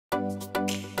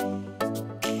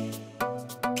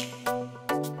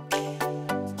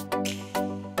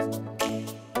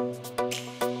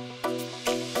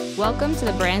Welcome to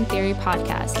the Brand Theory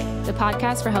Podcast, the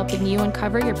podcast for helping you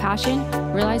uncover your passion,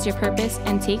 realize your purpose,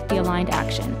 and take the aligned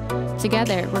action.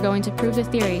 Together, we're going to prove the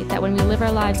theory that when we live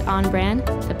our lives on brand,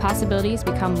 the possibilities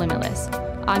become limitless.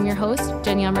 I'm your host,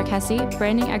 Danielle Marquesi,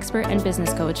 branding expert and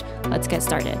business coach. Let's get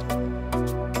started.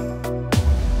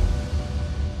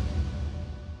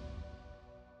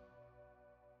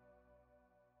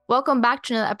 Welcome back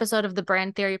to another episode of the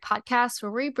Brand Theory Podcast, where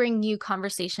we bring you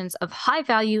conversations of high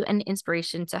value and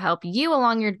inspiration to help you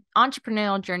along your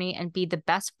entrepreneurial journey and be the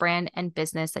best brand and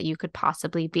business that you could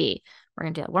possibly be. We're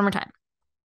going to do it one more time.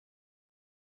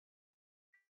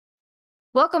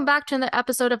 Welcome back to another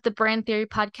episode of the Brand Theory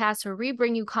Podcast, where we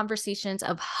bring you conversations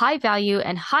of high value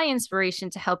and high inspiration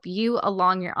to help you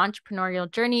along your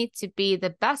entrepreneurial journey to be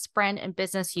the best brand and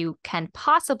business you can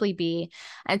possibly be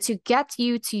and to get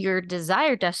you to your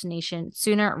desired destination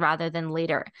sooner rather than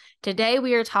later. Today,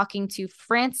 we are talking to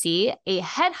Francie, a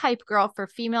head hype girl for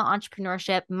female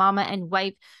entrepreneurship, mama and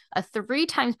wife, a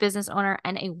 3-time business owner,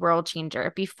 and a world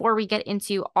changer. Before we get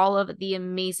into all of the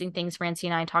amazing things Francie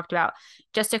and I talked about,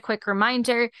 just a quick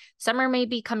reminder, summer may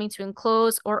be coming to a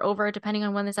close or over depending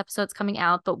on when this episode's coming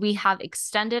out, but we have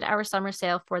extended our summer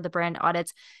sale for the brand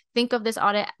audits. Think of this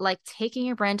audit like taking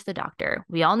your brand to the doctor.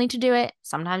 We all need to do it.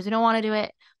 Sometimes we don't want to do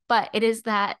it, but it is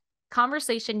that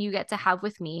conversation you get to have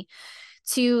with me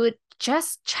to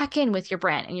just check in with your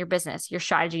brand and your business, your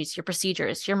strategies, your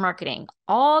procedures, your marketing,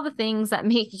 all the things that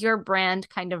make your brand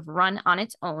kind of run on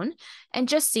its own, and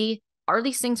just see, are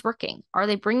these things working? Are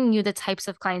they bringing you the types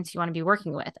of clients you want to be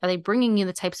working with? Are they bringing you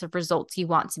the types of results you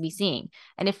want to be seeing?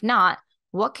 And if not,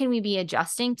 what can we be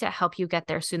adjusting to help you get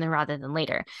there sooner rather than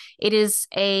later? It is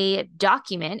a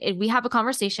document. We have a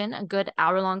conversation, a good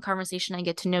hour-long conversation. I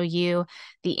get to know you,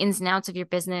 the ins and outs of your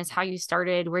business, how you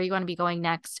started, where you want to be going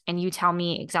next, and you tell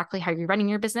me exactly how you're running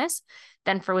your business.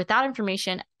 Then with that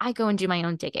information, I go and do my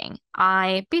own digging.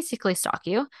 I basically stalk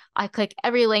you. I click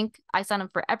every link. I sign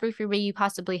up for every freebie you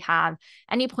possibly have.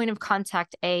 Any point of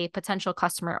contact a potential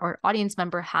customer or audience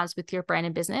member has with your brand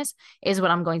and business is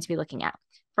what I'm going to be looking at.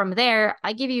 From there,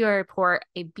 I give you a report,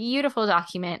 a beautiful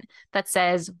document that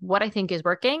says what I think is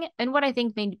working and what I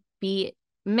think may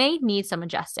need some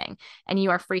adjusting. And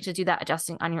you are free to do that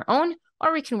adjusting on your own,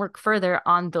 or we can work further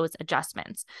on those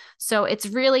adjustments. So it's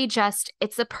really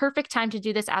it's the perfect time to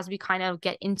do this as we kind of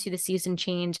get into the season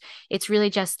change. It's really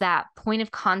just that point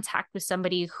of contact with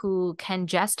somebody who can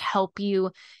just help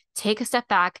you take a step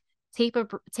back, take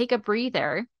a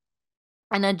breather,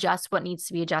 and adjust what needs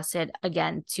to be adjusted,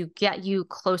 again, to get you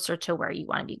closer to where you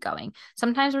want to be going.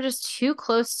 Sometimes we're just too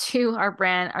close to our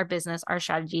brand, our business, our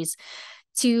strategies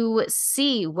to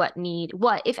see what,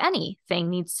 if anything,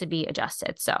 needs to be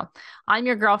adjusted. So I'm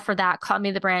your girl for that. Call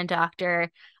me the brand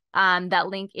doctor. That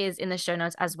link is in the show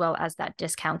notes, as well as that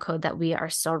discount code that we are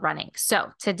still running. So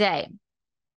today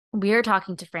we are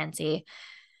talking to Francie.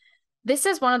 This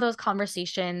is one of those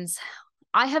conversations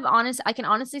I can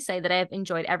honestly say that I have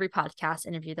enjoyed every podcast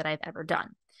interview that I've ever done.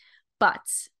 But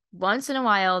once in a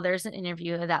while, there's an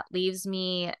interview that leaves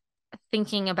me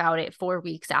thinking about it 4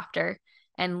 weeks after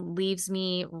and leaves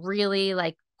me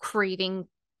really craving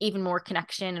even more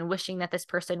connection and wishing that this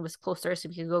person was closer so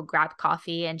we could go grab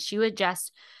coffee. And she was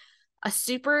just a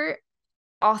super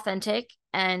authentic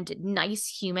and nice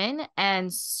human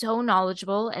and so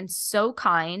knowledgeable and so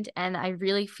kind. And I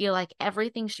really feel like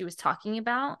everything she was talking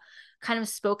about kind of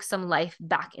spoke some life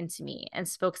back into me and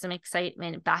spoke some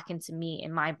excitement back into me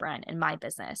and my brand and my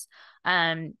business.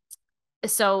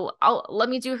 So let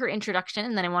me do her introduction,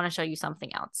 and then I want to show you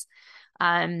something else.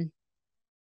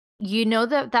 You know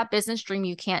that business dream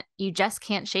you just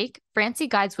can't shake. Francie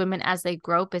guides women as they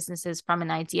grow businesses from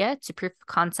an idea to proof of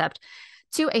concept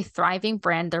to a thriving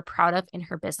brand they're proud of in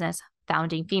her business,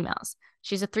 Founding Females.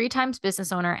 She's a 3-time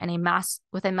business owner and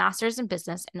with a master's in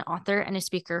business, an author and a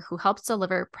speaker who helps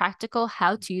deliver practical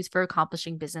how-tos for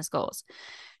accomplishing business goals.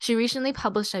 She recently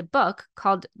published a book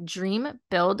called Dream,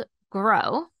 Build,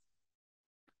 Grow,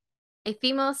 a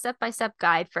female step-by-step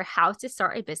guide for how to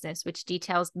start a business, which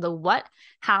details the what,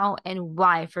 how, and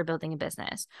why for building a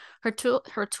business. Her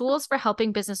tools for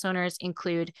helping business owners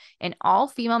include an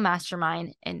all-female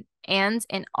mastermind and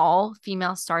an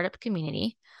all-female startup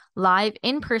community, live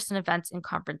in-person events and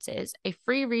conferences, a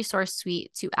free resource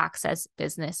suite to access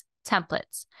business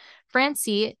templates.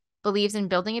 Francie believes in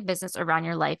building a business around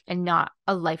your life and not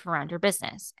a life around your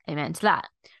business. Amen to that.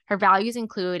 Her values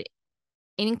include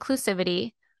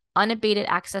inclusivity, unabated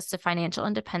access to financial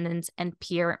independence, and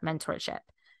peer mentorship.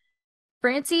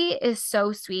 Francie is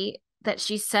so sweet that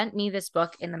she sent me this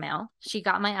book in the mail. She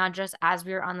got my address as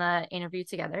we were on the interview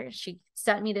together. She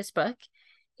sent me this book,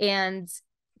 and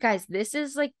guys, this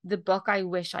is like the book I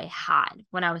wish I had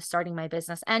when I was starting my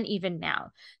business, and even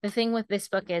now. The thing with this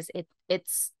book is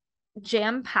it's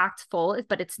jam-packed full,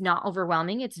 but it's not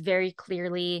overwhelming. It's very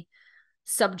clearly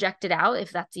subjected out,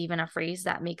 if that's even a phrase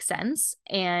that makes sense,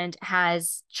 and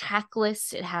has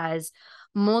checklists. It has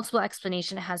multiple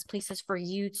explanation. It has places for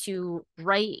you to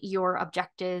write your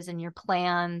objectives and your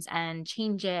plans and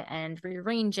change it and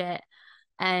rearrange it.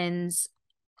 And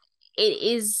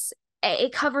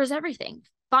it covers everything,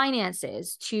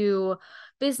 finances to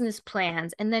business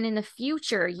plans. And then in the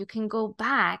future, you can go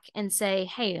back and say,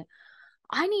 hey,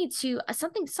 I need to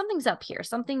something's up here.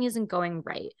 Something isn't going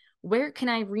right. Where can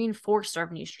I reinforce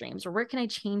revenue streams, or where can I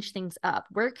change things up?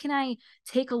 Where can I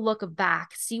take a look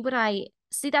back, see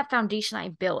that foundation I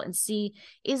built, and see,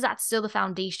 is that still the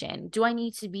foundation? Do I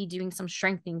need to be doing some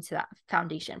strengthening to that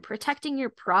foundation? Protecting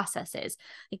your processes.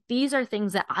 Like, these are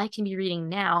things that I can be reading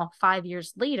now, 5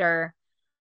 years later,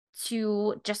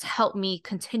 to just help me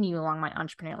continue along my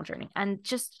entrepreneurial journey. And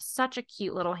just such a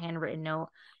cute little handwritten note.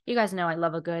 You guys know I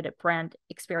love a good brand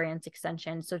experience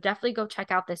extension. So definitely go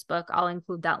check out this book. I'll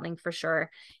include that link for sure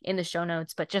in the show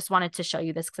notes, but just wanted to show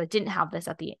you this because I didn't have this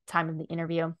at the time of the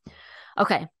interview.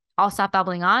 Okay, I'll stop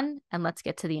babbling on and let's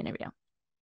get to the interview.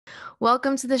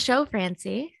 Welcome to the show,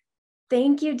 Francie.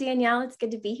 Thank you, Danielle. It's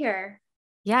good to be here.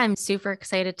 Yeah, I'm super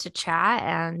excited to chat.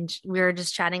 And we were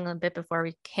just chatting a bit before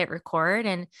we hit record,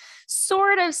 and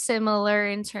sort of similar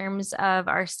in terms of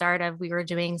our startup. We were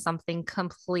doing something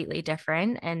completely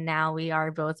different, and now we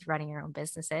are both running our own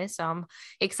businesses. So I'm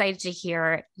excited to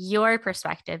hear your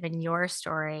perspective and your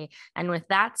story. And with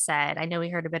that said, I know we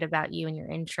heard a bit about you in your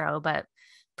intro, but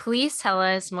please tell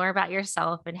us more about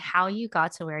yourself and how you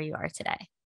got to where you are today.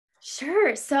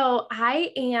 Sure. So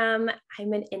I'm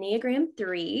an Enneagram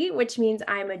 3, which means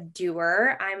I'm a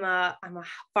doer. I'm a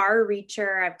far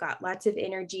reacher. I've got lots of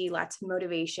energy, lots of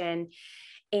motivation.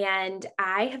 And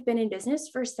I have been in business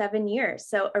for 7 years.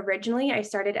 So originally I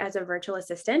started as a virtual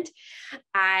assistant.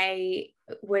 I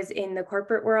was in the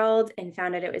corporate world and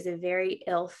found out it was a very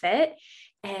ill fit,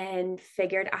 and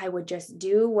figured I would just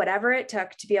do whatever it took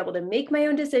to be able to make my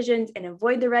own decisions and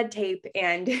avoid the red tape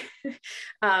and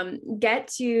get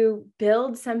to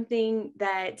build something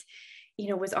that,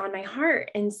 was on my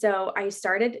heart. And so I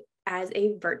started as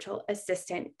a virtual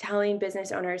assistant, telling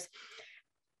business owners,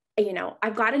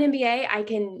 I've got an MBA. I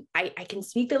can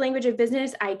speak the language of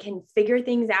business. I can figure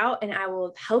things out, and I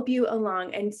will help you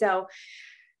along. And so,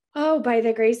 by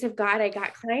the grace of God, I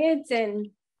got clients,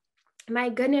 and my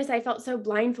goodness, I felt so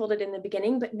blindfolded in the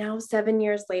beginning, but now 7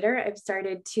 years later, I've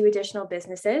started 2 additional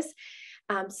businesses,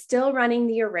 still running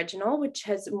the original, which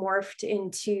has morphed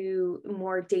into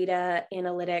more data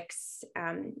analytics,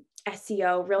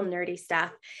 SEO, real nerdy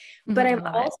stuff. But I've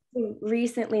also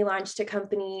recently launched a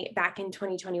company back in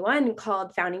 2021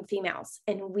 called Founding Females,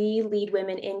 and we lead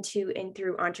women into and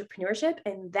through entrepreneurship.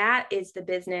 And that is the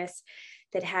business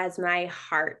that has my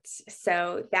heart.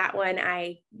 So that one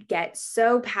I get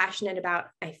so passionate about.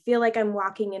 I feel like I'm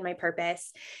walking in my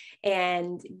purpose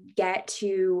and get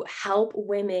to help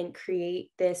women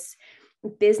create this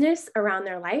business around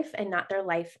their life and not their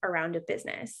life around a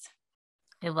business.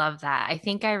 I love that. I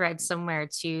think I read somewhere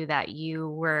too that you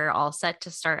were all set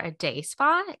to start a day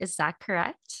spa. Is that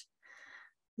correct?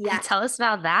 Yeah. Tell us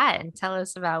about that and tell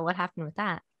us about what happened with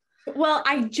that. Well,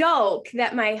 I joke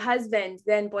that my husband,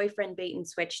 then boyfriend, bait and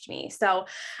switched me. So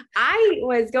I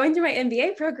was going through my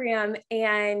MBA program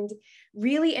and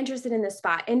really interested in the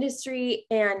spa industry.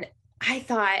 And I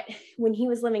thought, when he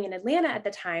was living in Atlanta at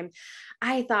the time,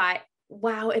 I thought,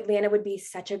 wow, Atlanta would be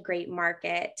such a great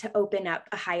market to open up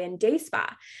a high-end day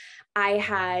spa. I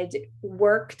had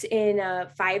worked in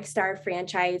a 5-star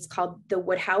franchise called the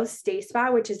Woodhouse Day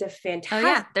Spa, which is a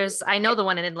fantastic. Oh yeah, I know the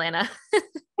one in Atlanta.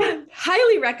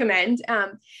 Highly recommend.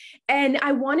 And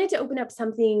I wanted to open up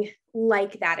something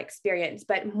like that experience,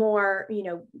 but more,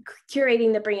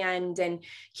 curating the brand and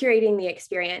curating the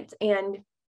experience.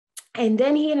 And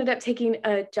then he ended up taking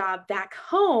a job back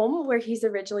home where he's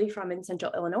originally from, in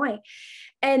Central Illinois.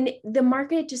 And the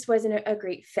market just wasn't a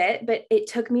great fit, but it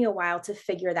took me a while to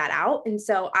figure that out. And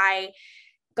so I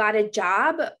got a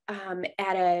job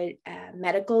at a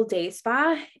medical day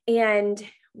spa and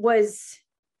was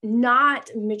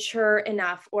not mature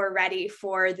enough or ready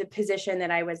for the position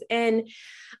that I was in.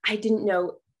 I didn't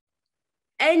know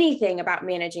anything about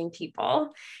managing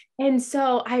people. And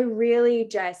so I really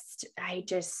just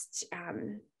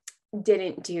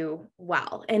didn't do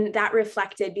well. And that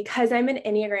reflected, because I'm an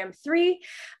Enneagram 3,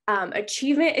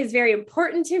 achievement is very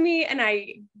important to me, and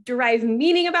I derive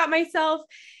meaning about myself.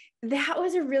 That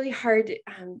was a really hard,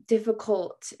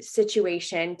 difficult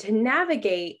situation to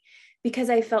navigate, because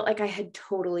I felt like I had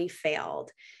totally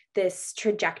failed this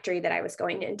trajectory that I was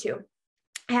going into.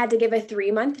 I had to give a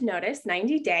 3-month notice,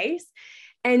 90 days.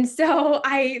 And so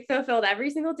I fulfilled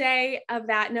every single day of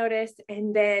that notice.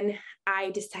 And then I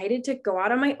decided to go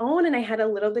out on my own, and I had a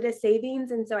little bit of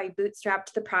savings. And so I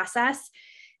bootstrapped the process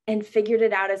and figured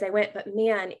it out as I went. But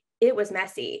man, it was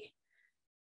messy.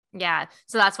 Yeah.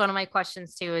 So that's one of my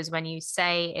questions too, is when you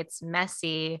say it's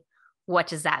messy, what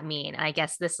does that mean? And I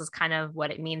guess this is kind of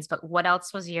what it means, but what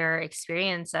else was your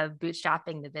experience of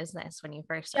bootstrapping the business when you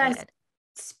first Just started?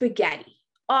 spaghetti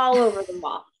all over the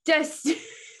wall, just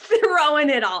throwing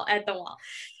it all at the wall.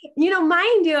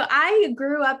 Mind you, I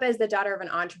grew up as the daughter of an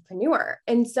entrepreneur.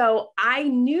 And so I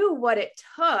knew what it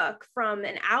took from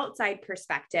an outside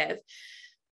perspective,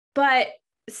 but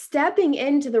stepping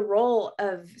into the role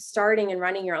of starting and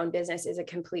running your own business is a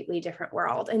completely different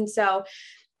world. And so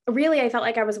really, I felt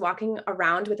like I was walking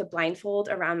around with a blindfold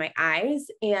around my eyes,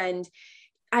 and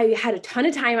I had a ton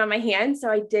of time on my hands. So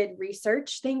I did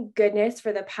research. Thank goodness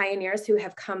for the pioneers who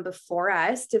have come before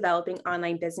us, developing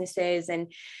online businesses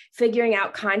and figuring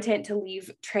out content to leave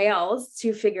trails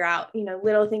to figure out,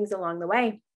 little things along the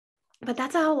way. But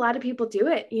that's how a lot of people do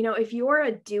it. If you're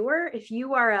a doer, if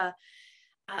you are a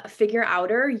figure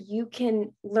outer, you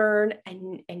can learn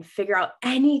and figure out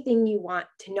anything you want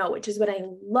to know, which is what I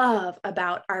love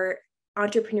about our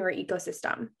entrepreneur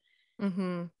ecosystem.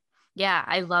 Mm-hmm. Yeah,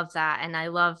 I love that. And I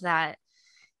love that,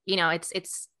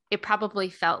 it probably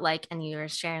felt like, and you were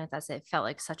sharing with us, it felt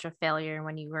like such a failure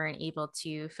when you weren't able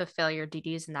to fulfill your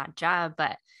duties in that job.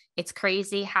 But it's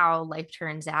crazy how life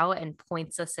turns out and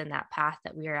points us in that path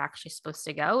that we are actually supposed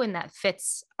to go. And that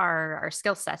fits our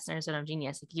skill sets and our zone of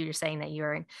genius. Like you were saying that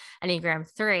you're an Enneagram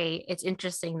 3. It's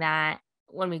interesting that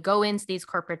when we go into these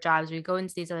corporate jobs, we go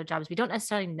into these other jobs, we don't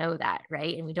necessarily know that,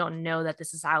 right? And we don't know that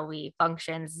this is how we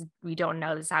function. We don't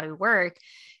know this is how we work.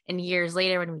 And years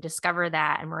later, when we discover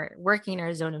that and we're working in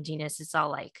our zone of genius, it's all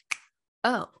like,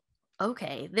 oh,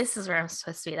 okay, this is where I'm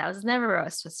supposed to be. That was never where I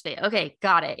was supposed to be. Okay,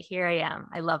 got it. Here I am.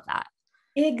 I love that.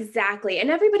 Exactly. And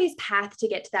everybody's path to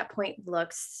get to that point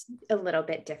looks a little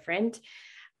bit different.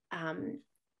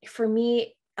 For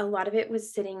me, a lot of it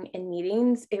was sitting in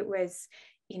meetings. It was,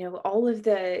 all of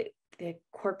the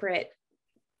corporate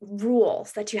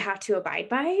rules that you have to abide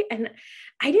by. And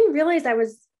I didn't realize I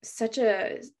was such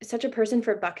a person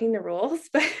for bucking the rules,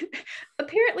 but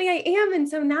apparently I am. And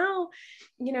so now,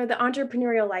 the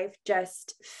entrepreneurial life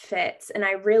just fits. And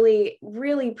I really,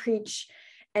 really preach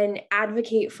and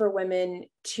advocate for women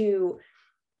to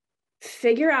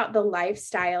figure out the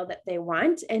lifestyle that they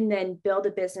want and then build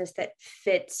a business that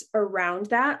fits around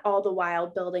that, all the while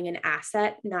building an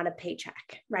asset, not a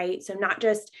paycheck, right? So not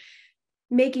just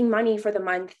making money for the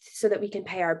month so that we can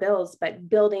pay our bills, but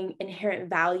building inherent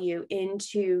value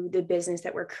into the business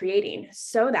that we're creating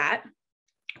so that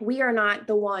we are not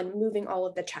the one moving all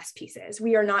of the chess pieces.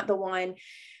 We are not the one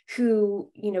who,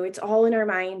 it's all in our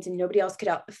minds and nobody else could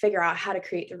figure out how to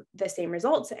create the same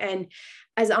results. And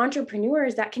as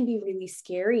entrepreneurs, that can be really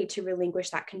scary to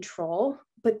relinquish that control,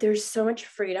 but there's so much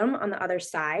freedom on the other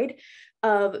side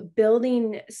of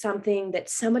building something that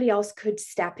somebody else could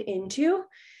step into,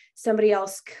 somebody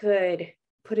else could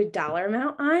put a dollar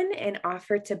amount on and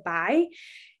offer to buy.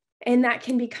 And that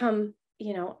can become,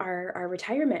 our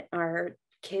retirement, our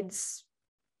kids'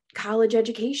 college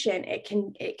education. It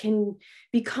can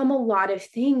become a lot of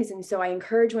things. And so I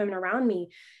encourage women around me,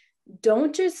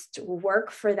 don't just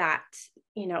work for that,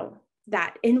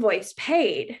 that invoice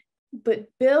paid, but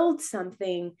build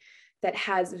something that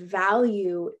has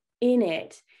value in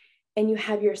it. And you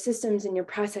have your systems and your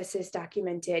processes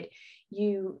documented.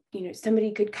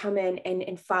 Somebody could come in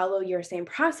and follow your same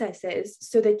processes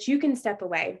so that you can step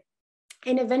away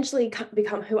and eventually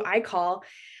become who I call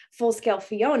full scale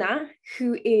Fiona,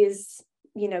 who is,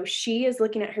 she is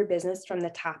looking at her business from the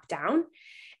top down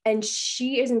and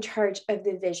she is in charge of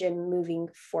the vision moving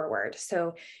forward.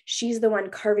 So she's the one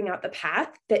carving out the path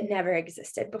that never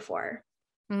existed before.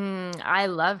 I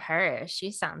love her.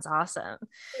 She sounds awesome.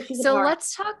 She's a So power.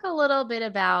 let's talk a little bit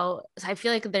about, I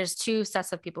feel like there's two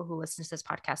sets of people who listen to this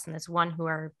podcast, and there's one who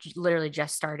are literally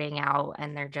just starting out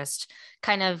and they're just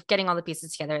kind of getting all the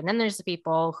pieces together. And then there's the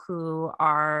people who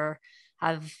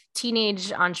have teenage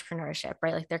entrepreneurship,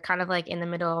 right? Like they're kind of like in the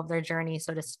middle of their journey,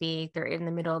 so to speak. They're in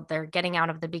the middle, they're getting out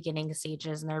of the beginning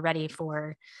stages and they're ready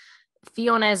for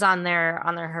Fiona is on their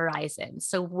horizon.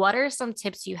 So what are some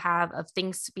tips you have of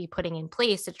things to be putting in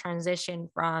place to transition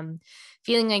from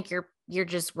feeling like you're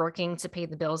just working to pay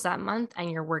the bills that month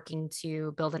and you're working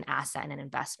to build an asset and an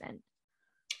investment?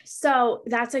 So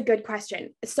that's a good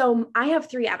question. So I have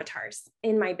 3 avatars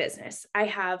in my business. I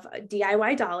have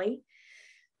DIY Dolly,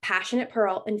 Passionate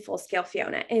Pearl, and Full Scale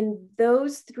Fiona. And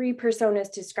those three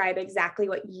personas describe exactly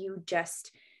what you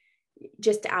just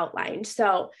outlined.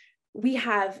 So we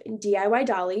have DIY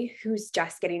Dolly, who's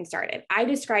just getting started. I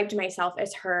described myself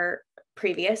as her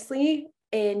previously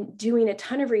in doing a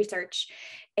ton of research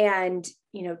and,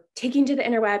 taking to the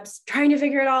interwebs, trying to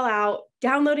figure it all out,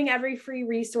 downloading every free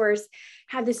resource,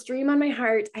 have this dream on my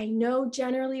heart. I know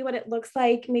generally what it looks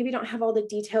like. Maybe don't have all the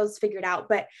details figured out,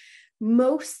 but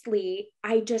mostly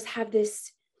I just have this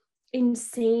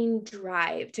insane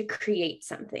drive to create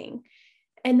something.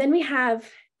 And then we have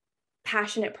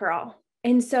Passionate Pearl.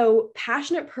 And so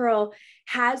Passionate Pearl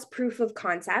has proof of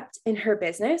concept in her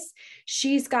business.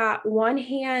 She's got one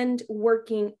hand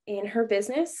working in her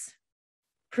business,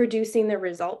 producing the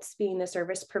results, being the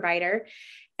service provider.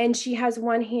 And she has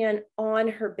one hand on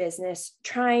her business,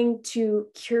 trying to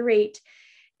curate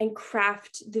and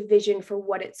craft the vision for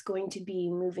what it's going to be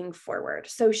moving forward.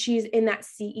 So she's in that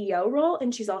CEO role,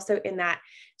 and she's also in that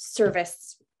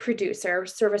service producer,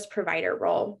 service provider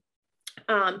role.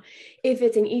 If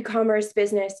it's an e-commerce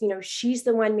business, she's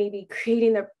the one maybe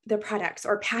creating the products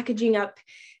or packaging up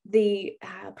the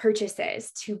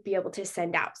purchases to be able to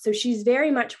send out. So she's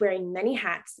very much wearing many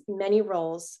hats, many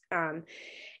roles.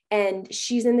 And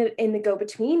she's in the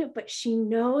go-between, but she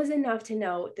knows enough to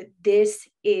know that this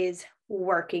is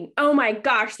working. Oh my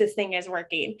gosh, this thing is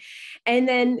working. And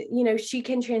then, she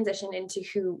can transition into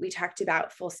who we talked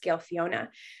about, Full Scale Fiona,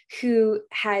 who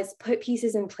has put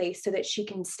pieces in place so that she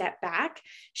can step back.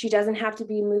 She doesn't have to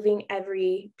be moving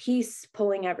every piece,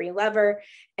 pulling every lever,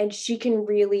 and she can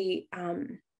really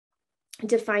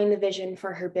define the vision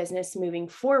for her business moving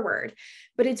forward.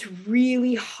 But it's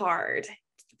really hard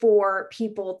for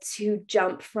people to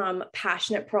jump from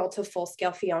Passionate Pearl to Full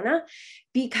Scale Fiona,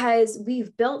 because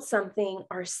we've built something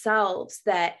ourselves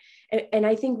that, and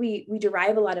I think we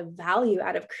derive a lot of value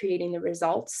out of creating the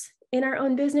results in our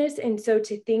own business. And so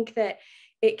to think that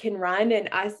it can run and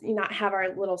us not have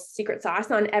our little secret sauce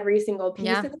on every single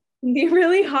piece, it can be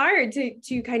really hard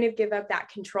to kind of give up that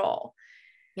control.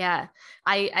 Yeah.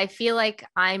 I feel like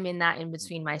I'm in that in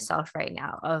between myself right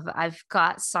now of I've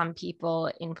got some people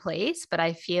in place, but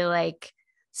I feel like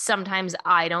sometimes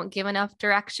I don't give enough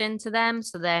direction to them.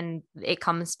 So then it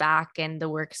comes back and the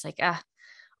work's like,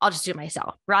 I'll just do it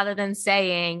myself rather than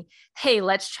saying, hey,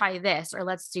 let's try this or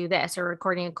let's do this or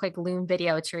recording a quick Loom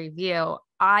video to review.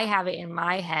 I have it in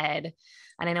my head.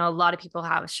 And I know a lot of people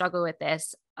have a struggle with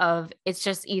this of it's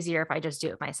just easier if I just do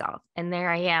it myself. And there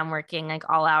I am working like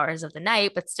all hours of the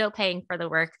night, but still paying for the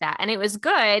work and it was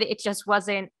good. It just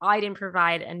I didn't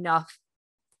provide enough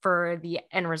for the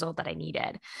end result that I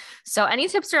needed. So any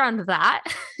tips around that?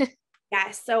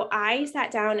 Yes. So I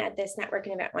sat down at this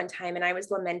networking event one time and I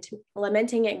was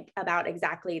lamenting about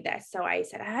exactly this. So I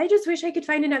said, I just wish I could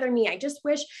find another me. I just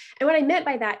wish. And what I meant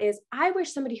by that is I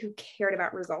wish somebody who cared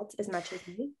about results as much as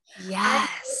me.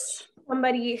 Yes.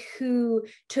 Somebody who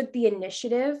took the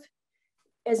initiative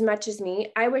as much as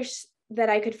me. I wish that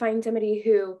I could find somebody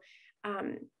who,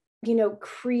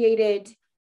 created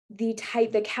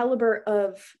the caliber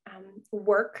of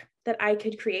work that I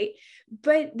could create.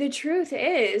 But the truth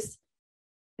is,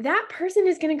 that person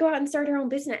is going to go out and start her own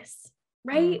business,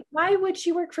 right? Why would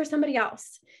she work for somebody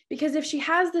else? Because if she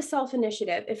has the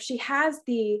self-initiative, if she has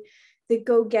the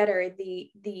go-getter,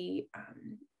 the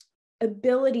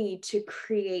ability to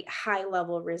create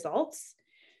high-level results,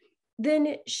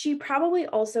 then she probably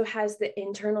also has the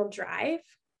internal drive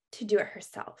to do it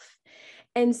herself.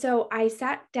 And so I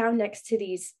sat down next to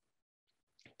these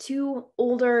two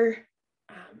older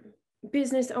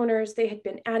business owners. They had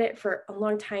been at it for a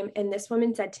long time. And this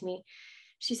woman said to me,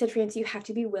 she said, Francie, you have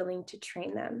to be willing to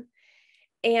train them.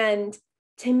 And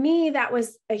to me, that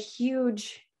was a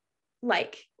huge,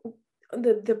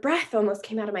 the breath almost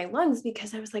came out of my lungs,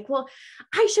 because I was like, well,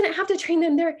 I shouldn't have to train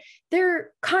them. They're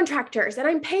contractors and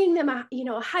I'm paying them a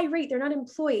high rate. They're not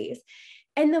employees.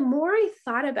 And the more I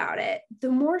thought about it, the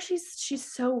more she's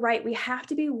so right. We have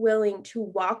to be willing to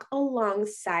walk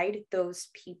alongside those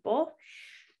people.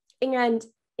 And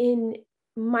in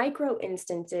micro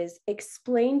instances,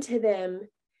 explain to them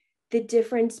the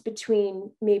difference between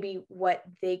maybe what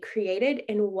they created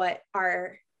and what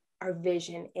our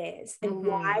vision is and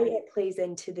why it plays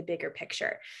into the bigger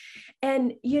picture.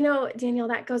 And, Danielle,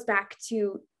 that goes back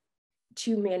to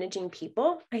managing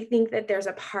people. I think that there's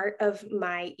a part of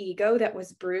my ego that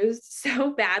was bruised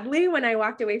so badly when I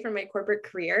walked away from my corporate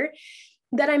career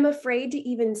that I'm afraid to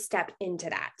even step into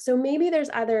that. So maybe there's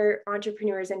other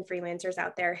entrepreneurs and freelancers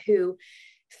out there who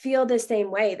feel the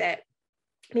same way, that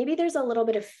maybe there's a little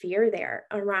bit of fear there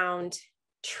around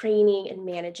training and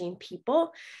managing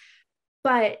people.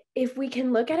 But if we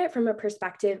can look at it from a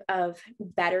perspective of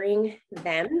bettering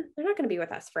them, they're not going to be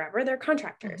with us forever. They're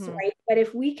contractors, right? But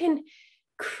if we can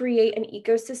create an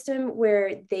ecosystem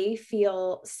where they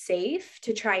feel safe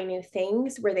to try new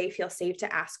things, where they feel safe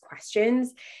to ask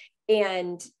questions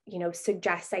and,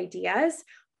 suggest ideas,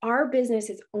 our business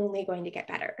is only going to get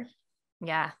better.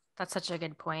 Yeah, that's such a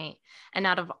good point. And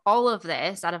out of all of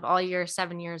this, out of all your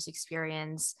 7 years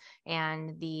experience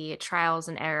and the trials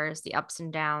and errors, the ups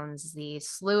and downs, the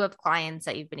slew of clients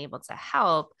that you've been able to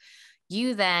help,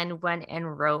 you then went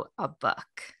and wrote a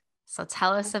book. So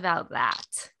tell us about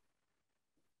that.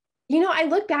 I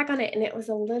look back on it and it was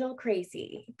a little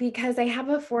crazy because I have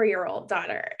a 4-year-old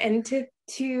daughter, and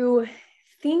to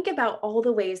think about all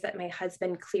the ways that my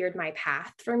husband cleared my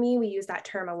path for me. We use that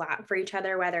term a lot for each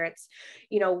other, whether it's,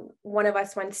 one of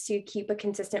us wants to keep a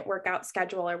consistent workout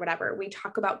schedule or whatever. We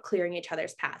talk about clearing each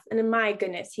other's path. And my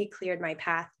goodness, he cleared my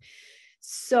path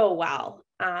so well,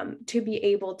 to be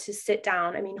able to sit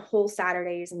down, whole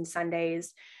Saturdays and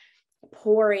Sundays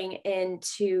pouring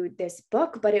into this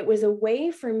book, but it was a way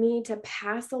for me to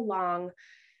pass along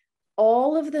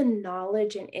all of the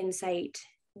knowledge and insight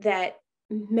that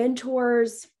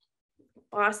mentors,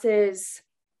 bosses,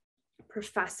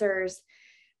 professors,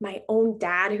 my own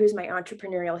dad, who's my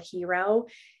entrepreneurial hero,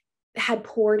 had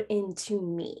poured into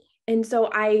me. And so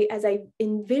as I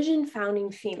envision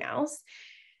founding females,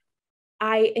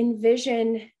 I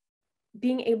envision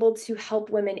being able to help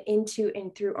women into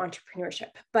and through entrepreneurship.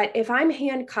 But if I'm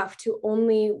handcuffed to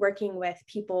only working with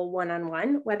people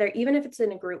one-on-one, whether even if it's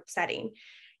in a group setting,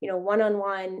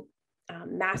 one-on-one,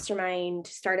 mastermind,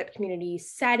 startup community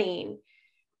setting,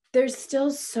 there's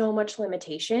still so much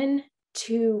limitation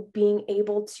to being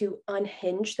able to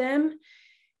unhinge them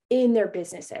in their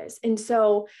businesses. And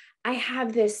so I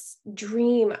have this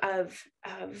dream of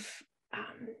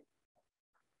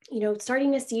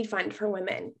starting a seed fund for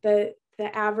women. The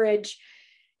average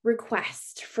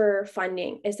request for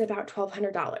funding is about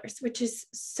 $1,200, which is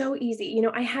so easy.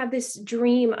 I have this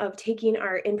dream of taking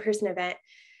our in-person event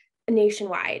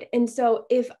nationwide. And so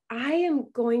if I am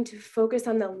going to focus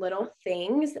on the little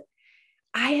things,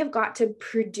 I have got to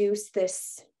produce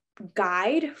this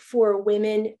guide for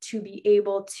women to be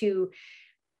able to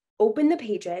open the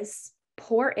pages,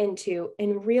 pour into,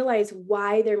 and realize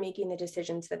why they're making the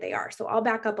decisions that they are. So I'll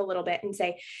back up a little bit and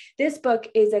say, this book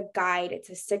is a guide. It's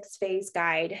a 6-phase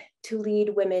guide to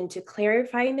lead women to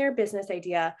clarifying their business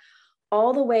idea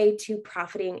all the way to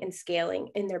profiting and scaling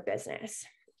in their business.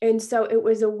 And so it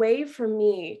was a way for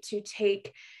me to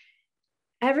take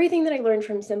everything that I learned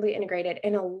from Simply Integrated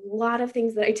and a lot of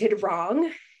things that I did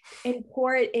wrong and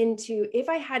pour it into, if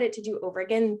I had it to do over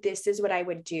again, this is what I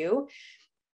would do,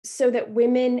 so that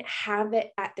women have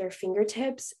it at their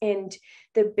fingertips, and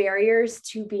the barriers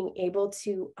to being able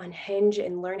to unhinge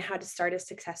and learn how to start a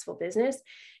successful business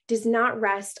does not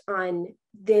rest on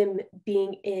them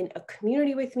being in a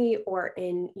community with me or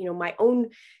in, my own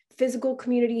physical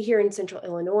community here in Central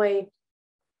Illinois.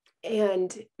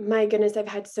 And my goodness, I've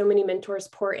had so many mentors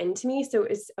pour into me. So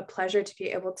it's a pleasure to be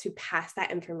able to pass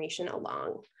that information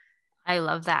along. I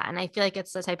love that. And I feel like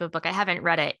it's the type of book, I haven't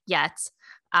read it yet.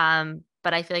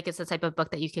 But I feel like it's the type of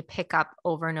book that you could pick up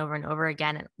over and over and over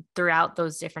again throughout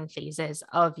those different phases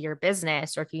of your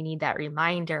business, or if you need that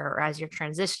reminder, or as you're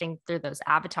transitioning through those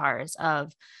avatars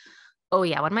of, oh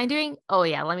yeah, what am I doing? Oh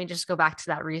yeah, let me just go back to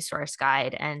that resource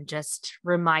guide and just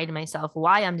remind myself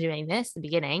why I'm doing this in the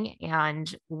beginning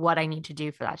and what I need to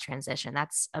do for that transition.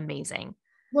 That's amazing.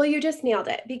 Well, you just nailed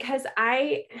it, because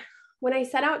when I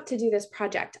set out to do this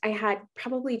project, I had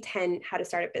probably 10 how to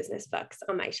start a business books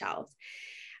on my shelves.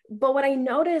 But what I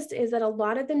noticed is that a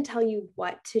lot of them tell you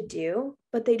what to do,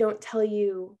 but they don't tell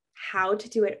you how to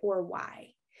do it or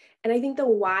why. And I think the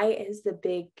why is the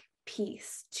big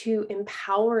piece to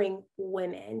empowering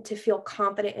women to feel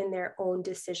confident in their own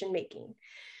decision making.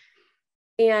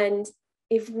 And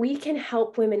if we can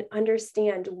help women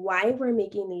understand why we're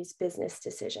making these business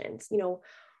decisions,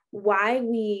 why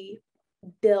we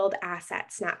build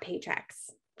assets, not paychecks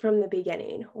from the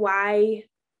beginning, why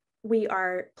we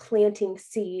are planting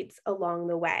seeds along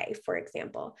the way, for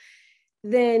example,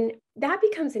 then that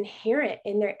becomes inherent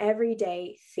in their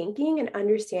everyday thinking and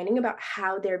understanding about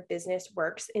how their business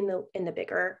works in the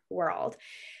bigger world.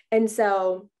 And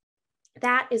so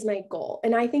that is my goal.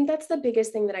 And I think that's the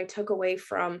biggest thing that I took away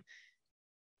from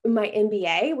my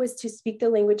MBA, was to speak the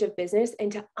language of business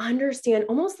and to understand,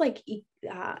 almost like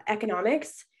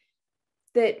economics,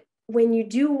 that when you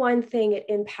do one thing, it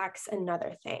impacts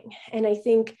another thing. And I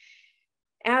think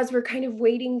as we're kind of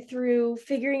wading through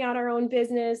figuring out our own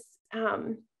business,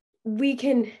 we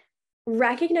can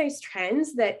recognize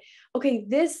trends that, okay,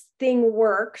 this thing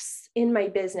works in my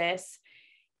business,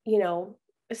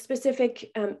 a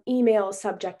specific email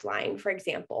subject line, for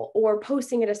example, or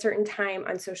posting at a certain time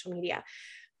on social media.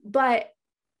 But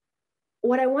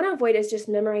what I want to avoid is just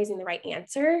memorizing the right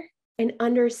answer and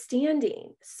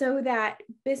understanding so that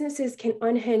businesses can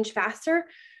unhinge faster,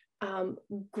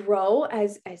 grow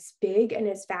as big and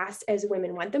as fast as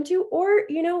women want them to, or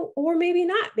maybe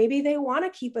not. Maybe they want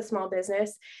to keep a small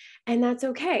business, and that's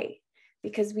okay,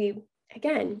 because we,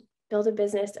 again, build a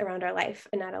business around our life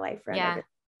and not a life around our business.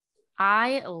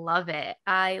 I love it.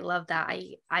 I love that.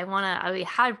 I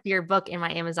have your book in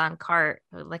my Amazon cart,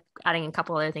 like adding a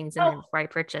couple other things in there before I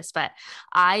purchase. But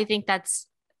I think that's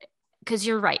because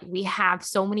you're right. We have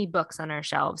so many books on our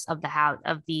shelves of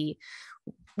the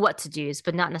what to do's,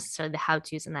 but not necessarily the how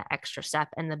to's and that extra step,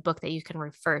 and the book that you can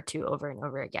refer to over and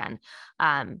over again.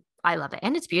 I love it.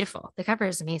 And it's beautiful. The cover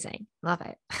is amazing. Love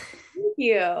it. Thank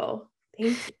you.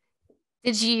 Thank you.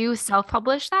 Did you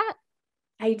self-publish that?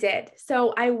 I did.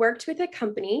 So I worked with a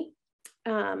company,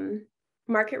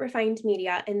 Market Refined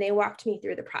Media, and they walked me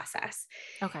through the process.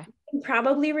 Okay. You can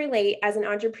probably relate as an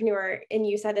entrepreneur, and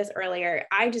you said this earlier,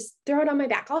 I just throw it on my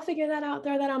back. I'll figure that out,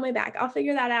 throw that on my back. I'll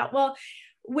figure that out. Well,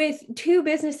 with 2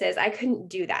 businesses, I couldn't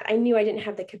do that. I knew I didn't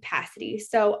have the capacity.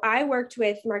 So I worked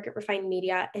with Market Refined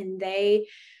Media, and they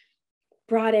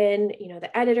brought in,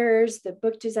 the editors, the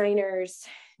book designers,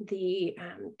 the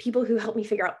people who helped me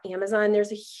figure out Amazon.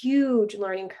 There's a huge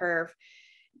learning curve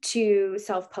to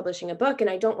self-publishing a book, and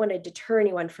I don't want to deter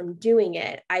anyone from doing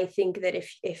it. I think that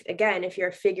if you're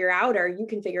a figure outer, you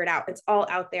can figure it out. It's all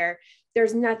out there.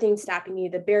 There's nothing stopping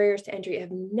you. The barriers to entry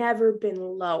have never been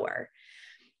lower.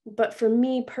 But for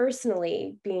me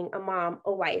personally, being a mom,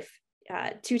 a wife,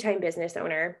 2-time business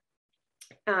owner,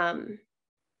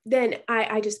 then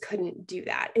I just couldn't do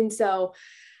that. And so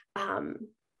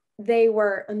they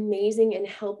were amazing in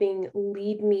helping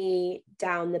lead me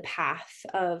down the path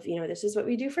of, this is what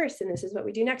we do first and this is what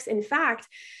we do next. In fact,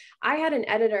 I had an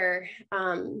editor.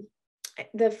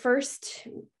 The first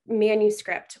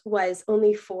manuscript was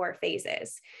only 4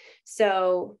 phases.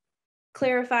 So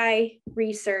clarify,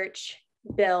 research,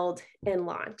 build, and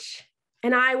launch.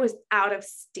 And I was out of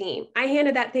steam. I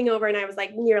handed that thing over and I was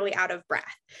like nearly out of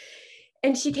breath.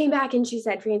 And she came back and she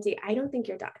said, Francie, I don't think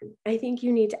you're done. I think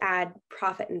you need to add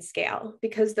profit and scale,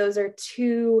 because those are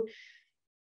 2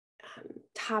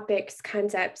 topics,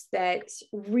 concepts that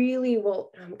really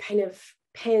will kind of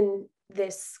pin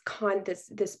this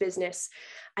business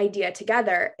idea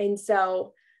together. And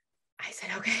so I said,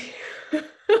 okay,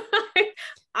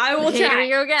 I will try. Here we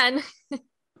go again.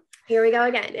 Here we go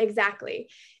again. Exactly.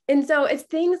 And so it's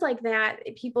things like that,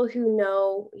 people who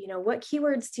know, what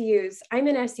keywords to use. I'm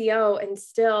in SEO, and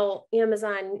still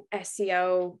Amazon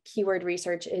SEO keyword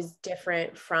research is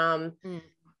different from,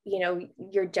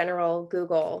 your general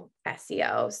Google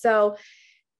SEO. So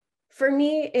for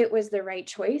me, it was the right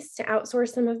choice to outsource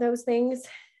some of those things.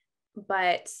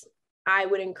 But I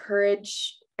would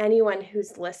encourage anyone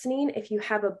who's listening, if you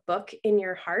have a book in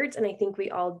your heart, and I think we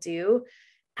all do,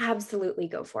 absolutely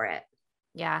go for it.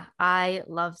 Yeah, I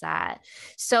love that.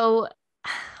 So,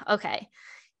 okay.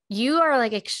 You are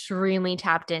like extremely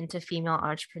tapped into female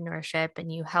entrepreneurship,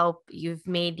 and you've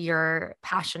made your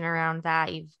passion around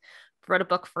that. You've wrote a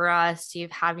book for us. You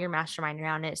have your mastermind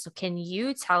around it. So can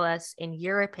you tell us, in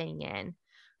your opinion,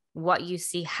 what you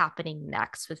see happening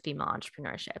next with female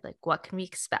entrepreneurship? Like, what can we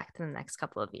expect in the next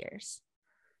couple of years?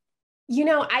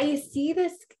 I see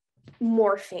this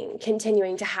morphing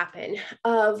continuing to happen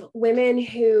of women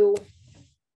who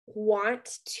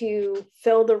want to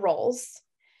fill the roles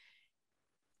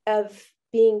of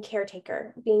being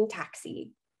caretaker, being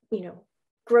taxi,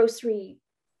 grocery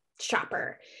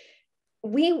shopper.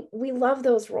 We love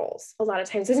those roles a lot of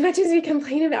times, as much as we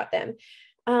complain about them.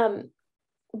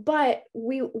 But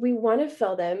we want to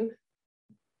fill them,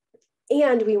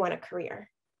 and we want a career.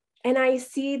 And I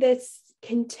see this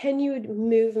continued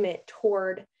movement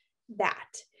toward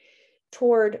that,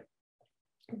 toward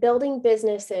building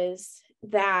businesses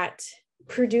that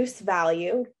produce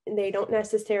value. They don't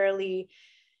necessarily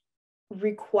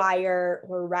require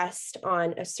or rest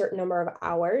on a certain number of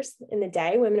hours in the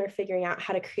day. Women are figuring out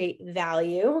how to create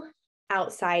value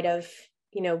outside of,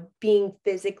 being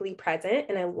physically present.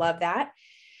 And I love that.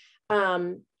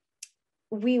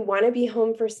 We want to be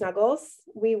home for snuggles.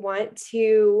 We want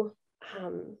to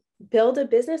build a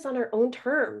business on our own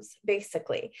terms,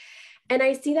 basically. And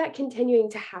I see that continuing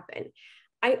to happen.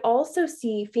 I also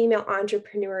see female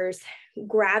entrepreneurs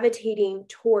gravitating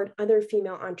toward other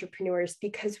female entrepreneurs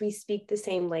because we speak the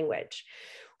same language.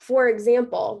 For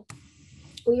example,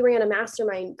 we ran a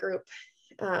mastermind group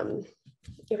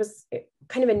it was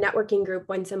kind of a networking group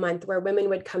once a month where women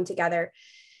would come together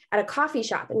at a coffee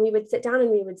shop, and we would sit down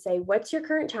and we would say, what's your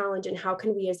current challenge and how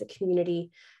can we as a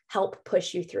community help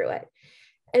push you through it?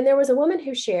 And there was a woman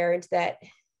who shared that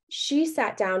she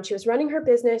sat down, she was running her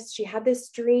business. She had this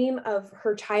dream of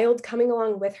her child coming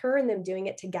along with her and them doing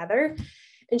it together.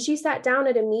 And she sat down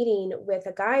at a meeting with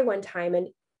a guy one time,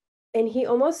 and he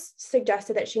almost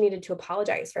suggested that she needed to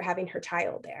apologize for having her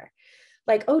child there.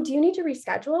 Like, oh, do you need to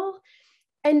reschedule?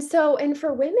 And so, and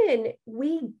for women,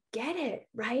 we get it,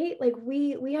 right? Like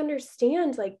we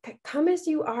understand, like, come as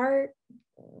you are.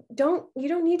 You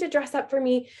don't need to dress up for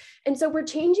me. And so we're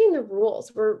changing the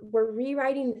rules. We're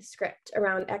rewriting the script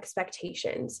around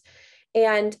expectations.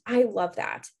 And I love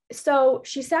that. So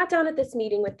she sat down at this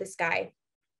meeting with this guy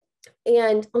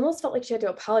and almost felt like she had to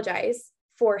apologize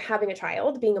for having a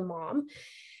child, being a mom.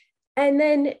 And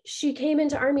then she came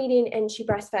into our meeting and she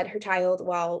breastfed her child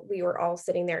while we were all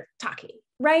sitting there talking,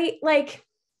 right? Like,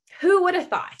 who would have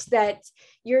thought that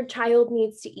your child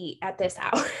needs to eat at this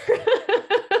hour?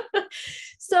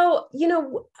 So,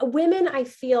 women, I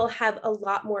feel, have a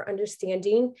lot more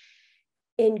understanding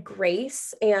and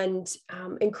grace and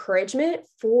encouragement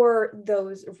for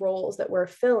those roles that we're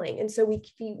filling. And so we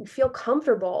feel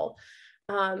comfortable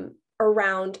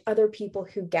around other people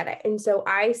who get it. And so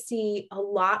I see a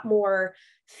lot more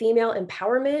female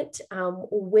empowerment,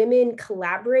 women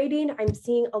collaborating. I'm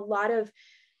seeing a lot of,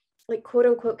 like, quote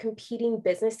unquote, competing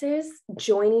businesses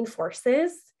joining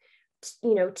forces,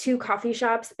 two coffee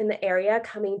shops in the area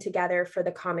coming together for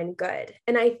the common good.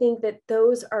 And I think that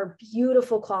those are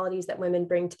beautiful qualities that women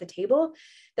bring to the table,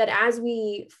 that as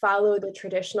we follow the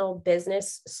traditional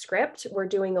business script, we're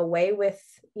doing away with,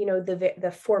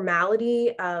 the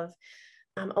formality of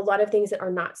a lot of things that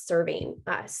are not serving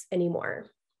us anymore.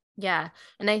 Yeah.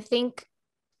 And I think,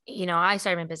 I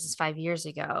started my business 5 years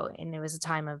ago, and it was a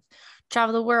time of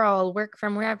travel the world, work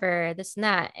from wherever, this and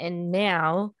that. And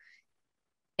now,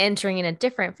 entering in a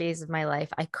different phase of my life,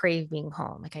 I crave being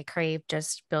home. Like, I crave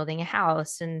just building a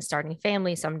house and starting a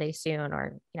family someday soon,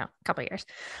 or, a couple of years.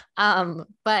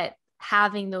 But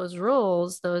having those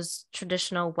roles, those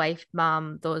traditional wife,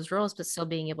 mom, those roles, but still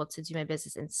being able to do my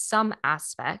business in some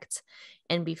aspect.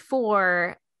 And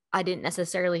before, I didn't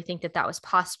necessarily think that was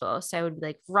possible. So I would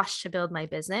like rush to build my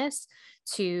business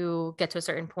to get to a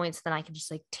certain point, so then I could just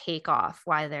like take off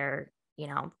while they're,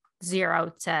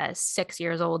 0 to 6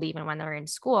 years old, even when they're in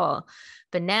school.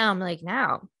 But now I'm like,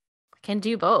 now I can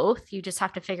do both. You just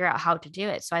have to figure out how to do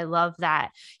it. So I love that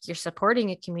you're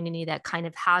supporting a community that kind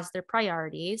of has their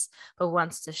priorities, but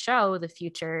wants to show the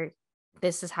future.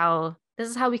 This is how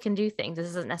we can do things. This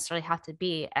doesn't necessarily have to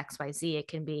be XYZ. It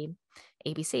can be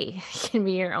ABC. It can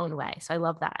be your own way. So I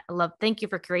love that. Thank you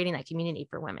for creating that community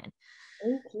for women.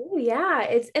 Thank you. Yeah.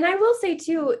 And I will say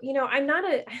too, I'm not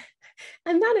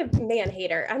a man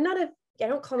hater. I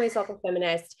don't call myself a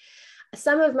feminist.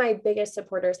 Some of my biggest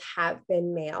supporters have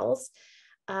been males.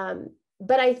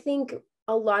 But I think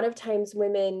a lot of times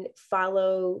women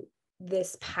follow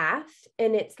this path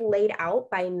and it's laid out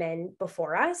by men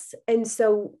before us. And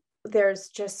so there's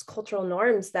just cultural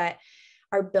norms that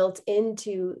are built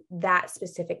into that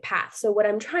specific path. So what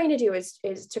I'm trying to do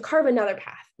is to carve another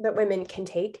path that women can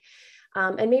take,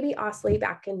 and maybe oscillate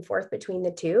back and forth between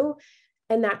the two.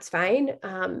 And that's fine.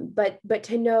 But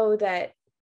to know that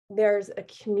there's a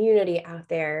community out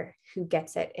there who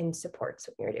gets it and supports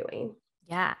what you're doing.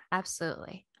 Yeah,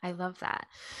 absolutely. I love that.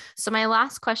 So my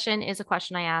last question is a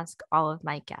question I ask all of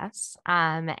my guests.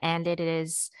 And it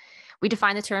is, we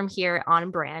define the term here on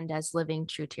brand as living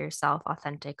true to yourself,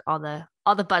 authentic, all the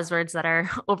buzzwords that are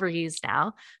overused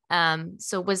now.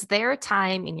 So was there a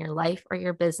time in your life or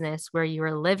your business where you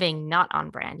were living not on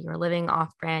brand? You were living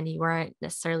off brand. You weren't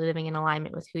necessarily living in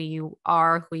alignment with who you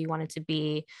are, who you wanted to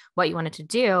be, what you wanted to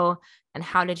do. And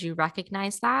how did you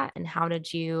recognize that? And how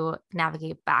did you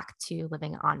navigate back to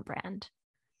living on brand?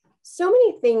 So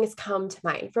many things come to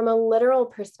mind from a literal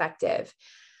perspective.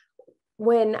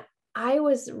 When I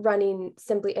was running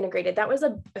Simply Integrated, that was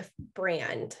a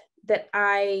brand that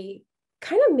I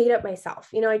kind of made up myself.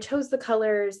 I chose the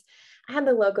colors, I had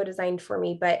the logo designed for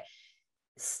me, but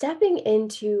stepping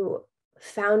into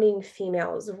founding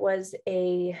females was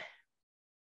a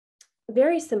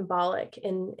very symbolic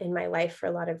in my life for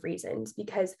a lot of reasons,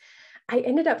 because I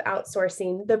ended up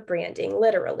outsourcing the branding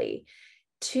literally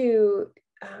to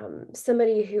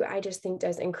somebody who I just think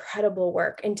does incredible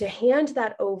work, and to hand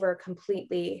that over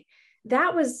completely,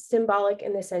 that was symbolic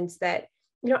in the sense that,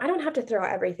 I don't have to throw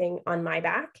everything on my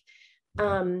back.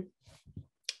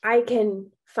 I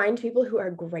can find people who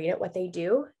are great at what they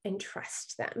do and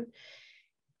trust them.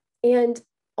 And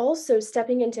also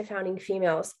stepping into founding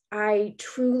females, I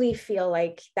truly feel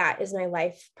like that is my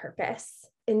life purpose.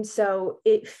 And so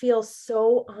it feels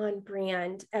so on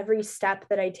brand every step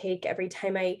that I take, every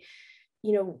time I,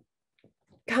 you know,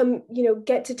 come,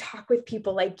 get to talk with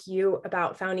people like you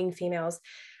about founding females.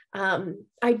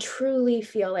 I truly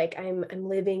feel like I'm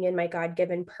living in my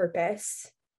God-given purpose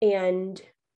and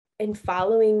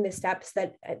following the steps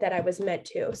that I was meant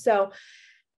to. So,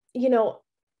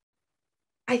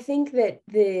 I think that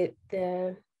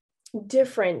the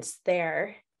difference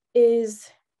there is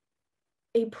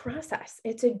a process.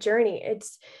 It's a journey.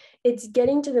 It's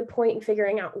getting to the point and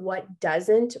figuring out what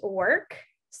doesn't work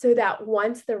so that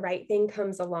once the right thing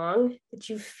comes along, that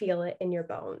you feel it in your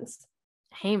bones.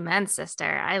 Amen, sister.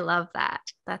 I love that.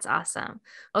 That's awesome.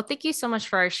 Well, thank you so much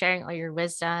for sharing all your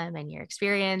wisdom and your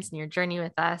experience and your journey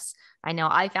with us. I know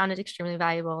I found it extremely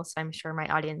valuable, so I'm sure my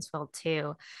audience will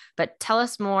too. But tell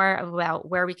us more about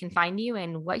where we can find you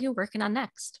and what you're working on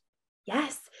next.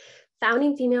 Yes,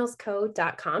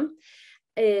 foundingfemalesco.com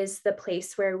is the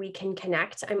place where we can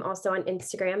connect. I'm also on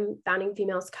Instagram, Founding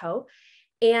Females Co.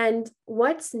 And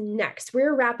what's next?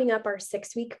 We're wrapping up our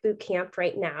 6-week boot camp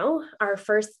right now, our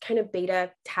first kind of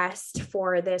beta test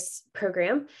for this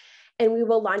program. And we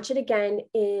will launch it again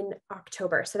in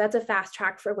October. So that's a fast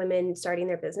track for women starting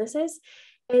their businesses.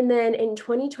 And then in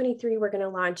 2023, we're going to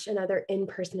launch another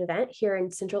in-person event here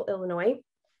in Central Illinois.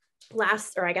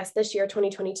 This year,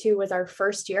 2022 was our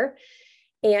first year.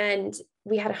 And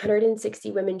we had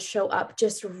 160 women show up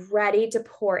just ready to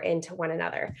pour into one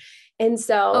another. And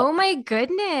so, oh my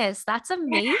goodness, that's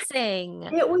amazing.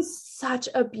 it was such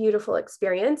a beautiful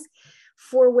experience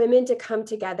for women to come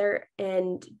together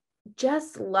and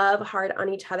just love hard on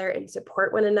each other and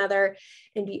support one another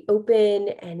and be open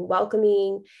and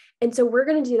welcoming. And so we're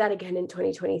going to do that again in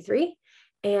 2023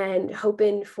 and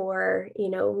hoping for,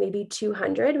 maybe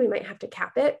 200. We might have to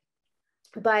cap it.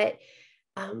 But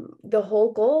the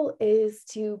whole goal is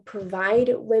to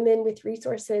provide women with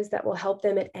resources that will help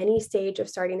them at any stage of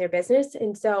starting their business.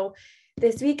 And so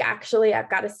this week, actually, I've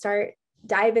got to start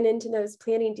diving into those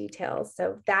planning details.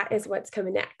 So that is what's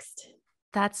coming next.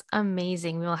 That's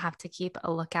amazing. We will have to keep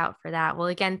a lookout for that. Well,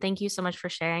 again, thank you so much for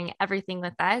sharing everything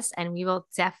with us, and we will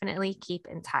definitely keep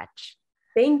in touch.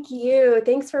 Thank you.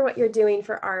 Thanks for what you're doing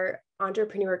for our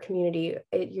entrepreneur community.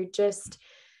 You're just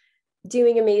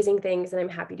doing amazing things, and I'm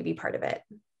happy to be part of it.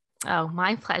 Oh,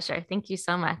 my pleasure. Thank you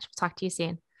so much. Talk to you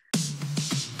soon.